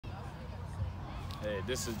Hey,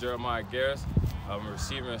 this is Garris. I'm a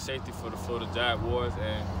receiver and safety for the Florida Jaguars,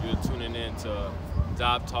 and you're tuning in to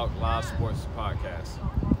Job Talk Live Sports Podcast.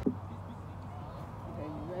 Okay,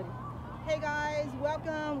 you ready? Hey guys,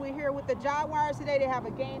 welcome. We're here with the Jaguars today. They have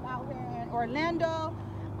a game out here in Orlando.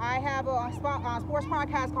 I have a sports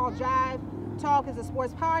podcast called Jive Talk. Is a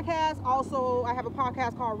sports podcast. Also, I have a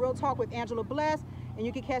podcast called Real Talk with Angela Bless. And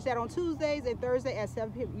you can catch that on Tuesdays and Thursday at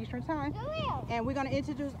 7 p.m. Eastern Time. And we're going to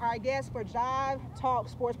introduce our guest for Jive Talk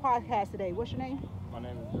Sports Podcast today. What's your name? My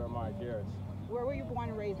name is Garris. Where were you born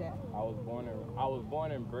and raised at? I was born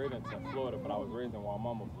in Bradenton, Florida, but I was raised in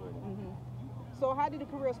Wamama, Florida. So how did the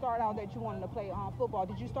career start out that you wanted to play football?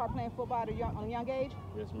 Did you start playing football at a young age?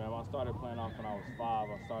 Yes, ma'am. I started playing off when I was 5.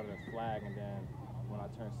 I started as flag, and then when I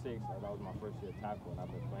turned 6, that was my first year tackle, and I've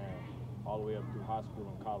been playing all the way up through high school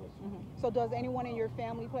and college. So does anyone in your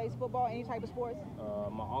family plays football, any type of sports?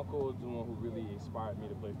 My uncle was the one who really inspired me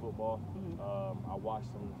to play football. I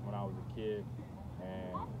watched him when I was a kid,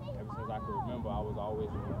 and ever since I can remember, I was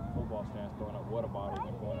always in football stands throwing up water bottles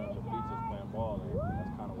and going under the bleachers playing ball, and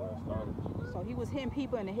that's kind of where it started. So he was hitting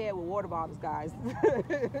people in the head with water bottles, guys.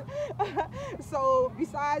 So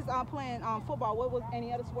besides playing football, what was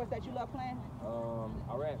any other sports that you love playing?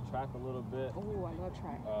 I ran track a little bit. Oh, I love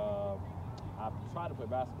track. I tried to play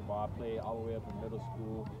basketball. I played all the way up in middle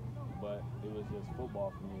school, but it was just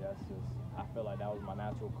football for me. I felt like that was my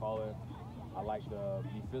natural calling. I like to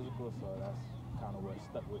be physical, so that's kind of what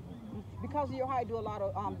stuck with me. Because of your height, do a lot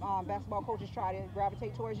of basketball coaches try to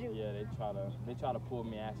gravitate towards you? Yeah, they try to pull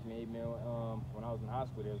me, ask me, hey man, when I was in high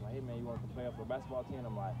school, they was like, hey man, you want to play up for a basketball team?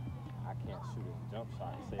 I'm like, I can't shoot a jump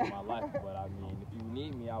shot and save my life, but I mean, if you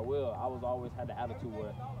need me, I will. I was always had the attitude where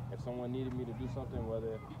if someone needed me to do something,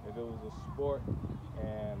 whether if it was a sport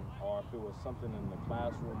or if it was something in the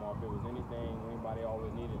classroom or if it was anything anybody always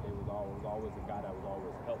needed, there was always a guy that was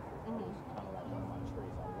always helpful. That was kind of like one of my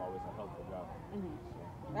traits. I was always a helpful guy. So.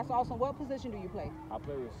 That's awesome. What position do you play? I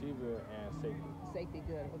play receiver and safety. Safety,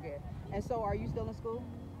 good. Okay. And so, are you still in school?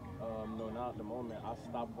 No, not at the moment. I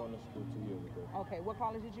stopped going to school 2 years ago. Okay. What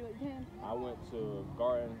college did you attend? I went to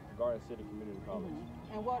Garden City Community College.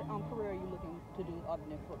 And what career are you looking to do other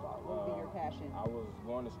than football? What would be your passion? I was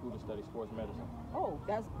going to school to study sports medicine. Oh,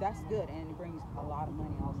 that's good, and it brings a lot of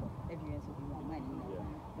money also. If you're into you want money, you know. Yeah.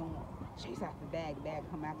 Don't chase after the bag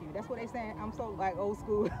come after you. That's what they saying. I'm so like old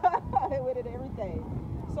school with it everything.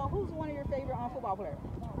 So who's one of your favorite football players?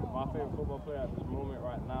 My favorite football player at this moment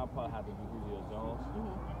right now probably have to be Julio Jones.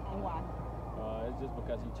 And why? It's just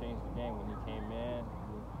because he changed the game when he came in.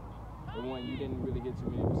 You didn't really get too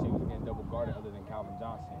many receivers getting double guarded other than Calvin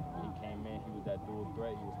Johnson. When he came in, he was that dual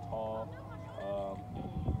threat. He was tall.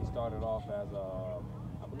 He started off as I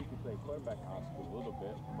believe he played quarterback in high school a little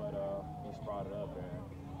bit, but he sprouted up and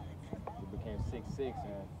he became 6'6",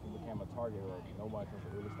 and he became a target that nobody can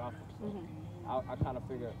really stop him. So I kind of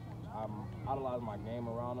figured I'm idolizing my game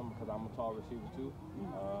around him because I'm a tall receiver too.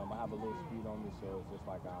 I have a little speed on me, so it's just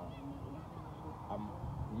like I'm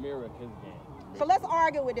mirroring his game. So let's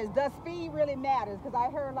argue with this. Does speed really matter? Because I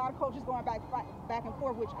heard a lot of coaches going back and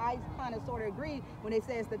forth, which I kind of sort of agree when they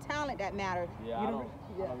say it's the talent that matters. Yeah, I don't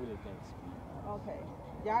really think speed matters. Okay.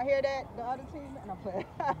 Y'all hear that? The other team? And I'm playing.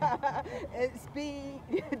 Speed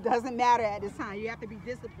doesn't matter at this time. You have to be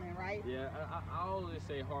disciplined, right? Yeah, I always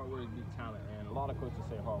say hard work beat talent, and a lot of coaches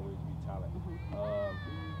say hard work beat talent.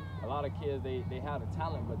 A lot of kids, they have the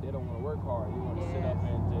talent, but they don't want to work hard. You want to sit up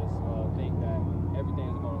and just think that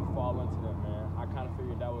everything's going to fall into them, man. I kind of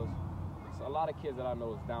figured that was a lot of kids that I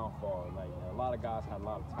know is downfall. Like a lot of guys had a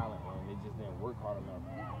lot of talent, and they just didn't work hard enough.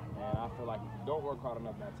 And I feel like if you don't work hard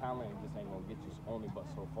enough, that talent just ain't gonna get you only but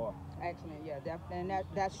so far. Excellent, yeah, definitely, and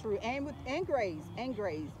that's true. And grades, and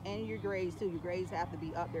your grades too. Your grades have to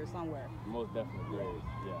be up there somewhere. Most definitely grades,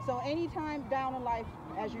 yeah. So anytime down in life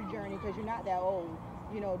as you journey, because you're not that old,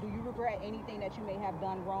 you know, do you regret anything that you may have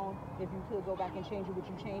done wrong? If you could go back and change it, would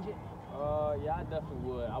you change it? Yeah, I definitely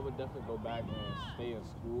would. I would definitely go back and stay in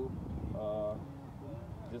school.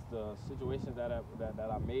 Just the situations that I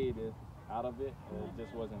made out of it, it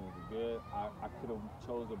just wasn't as good. I could have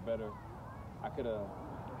chose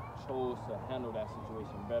to handle that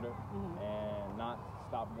situation better and not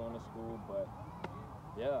stop going to school. But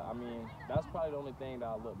yeah, I mean, that's probably the only thing that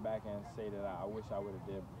I look back and say that I wish I would have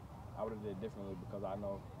did differently, because I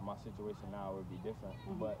know my situation now would be different.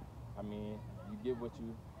 But I mean, you give what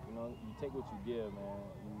you take what you give, man.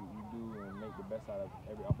 You do and make the best out of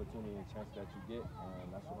every opportunity and chance that you get,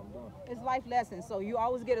 and that's what I'm doing. It's life lessons, so you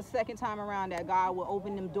always get a second time around that God will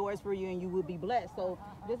open them doors for you and you will be blessed. So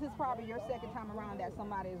this is probably your second time around that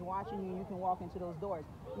somebody is watching you and you can walk into those doors.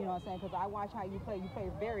 You know what I'm saying? Because I watch how you play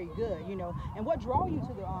very good, you know. And what draw you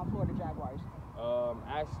to the Florida Jaguars?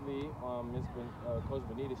 Actually, Coach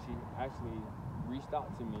Benita, she actually reached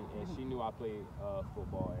out to me, and she knew I played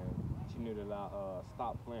football, and she knew that I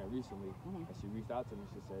stopped playing recently, and she reached out to me.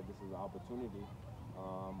 She said, "This is an opportunity."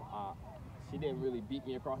 She didn't really beat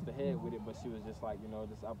me across the head with it, but she was just like,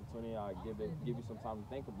 this opportunity, I'll give you some time to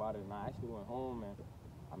think about it. And I actually went home, and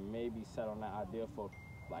I maybe sat on that idea for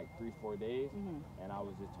like 3-4 days, and I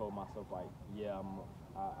was just told myself like, yeah,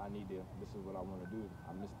 I need to. This is what I want to do.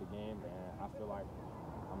 I missed the game, and I feel like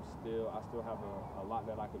I still have a lot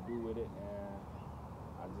that I could do with it, and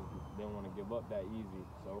I just didn't want to give up that easy,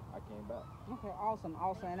 so I came back. Okay, awesome.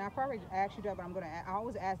 And I probably asked you that, but I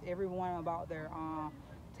always ask everyone about their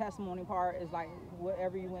testimony part. Is like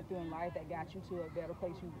whatever you went through in life that got you to a better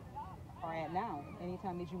place you are at now.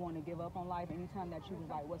 Anytime that you want to give up on life, anytime that you was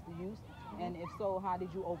like, what's the use? And if so, how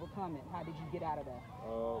did you overcome it? How did you get out of that?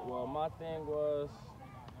 Well, my thing was,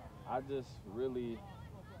 I just really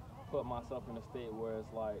put myself in a state where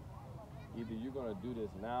it's like, either you're going to do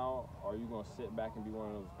this now, or you're going to sit back and be one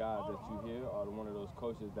of those guys that you hear, or one of those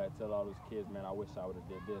coaches that tell all those kids, man, I wish I would have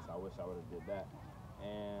did this, I wish I would have did that.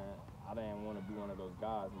 And I didn't want to be one of those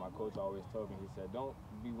guys. My coach always told me, he said, don't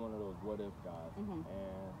be one of those what-if guys. And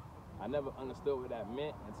I never understood what that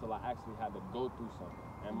meant until I actually had to go through something.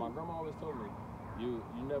 And my grandma always told me, you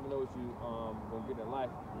never know what you gonna get in life.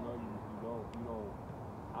 You don't.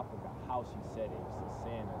 I forgot how she said it. It was a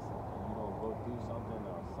saying or something. You don't go through something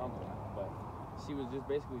or something. But she was just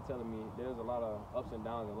basically telling me there's a lot of ups and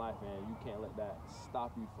downs in life, and you can't let that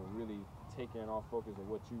stop you from really taking off focus of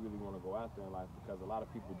what you really want to go after in life, because a lot of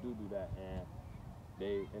people do that, and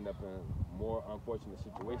they end up in more unfortunate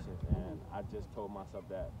situations. And I just told myself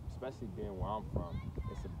that, especially being where I'm from,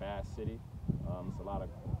 it's a bad city. It's a lot of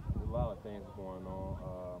things going on.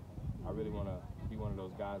 I really want to be one of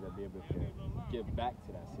those guys that be able to give back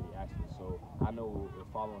to that city, actually. So I know if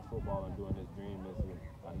following football and doing this dream is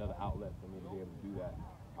another outlet for me to be able to do that.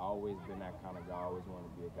 I always been that kind of guy. I always want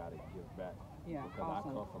to be a guy that gives back. Yeah, because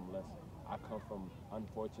awesome. I come from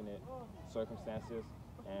unfortunate circumstances,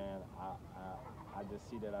 and I just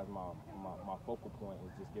see that as my focal point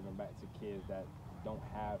is just giving back to kids that don't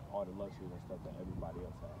have all the luxuries and stuff that everybody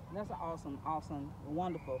else has. That's awesome,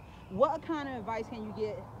 wonderful. What kind of advice can you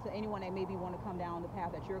get to anyone that maybe want to come down the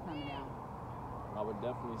path that you're coming down? I would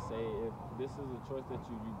definitely say, if this is a choice that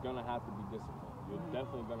you're gonna have to be disciplined. You're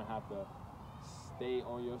definitely gonna have to stay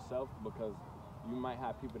on yourself, because you might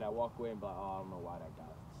have people that walk away and be like, oh, I don't know why that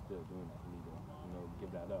guy's still doing that. You need to,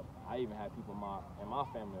 give that up. I even have people in my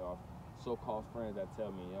family or so-called friends that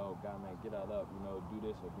tell me, yo, God, man, get that up. Do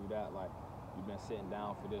this or do that. Like, you've been sitting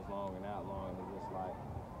down for this long and that long, and it's just like,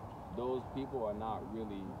 those people are not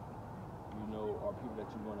really, are people that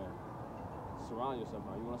you want to surround yourself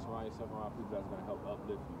around. You want to surround yourself around people that's going to help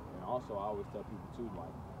uplift you. And also, I always tell people too,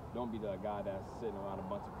 like, don't be the guy that's sitting around a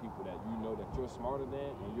bunch of people that that you're smarter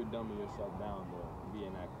than, and you're dumbing yourself down to be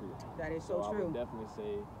in that crew. That is so true. I would definitely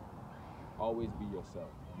say, always be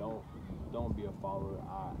yourself. Don't be a follower.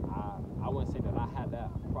 I wouldn't say that I had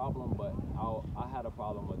that problem, but I had a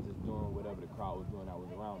problem with just doing whatever the crowd was doing that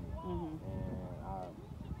was around me. And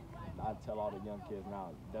I tell all the young kids now,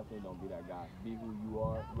 definitely don't be that guy. Be who you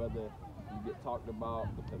are, whether you get talked about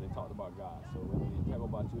because they talked about God. So whether they talk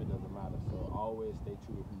about you, it doesn't matter. So always stay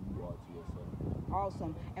true to who you are to yourself.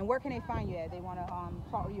 Awesome. And where can they find you at? They want to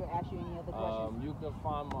talk to you or ask you any other questions? You can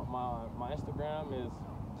find my Instagram is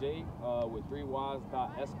J with 3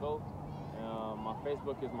 Ys.esco. My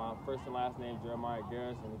Facebook is my first and last name, Jeremiah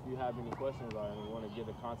Garris. And if you have any questions or want to get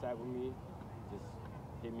in contact with me, just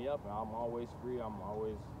hit me up. I'm always free. I'm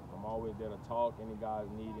always there to talk. Any guys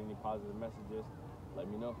need any positive messages, let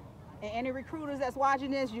me know. And any recruiters that's watching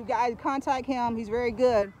this, you guys contact him. He's very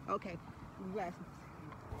good. Okay.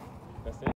 That's it.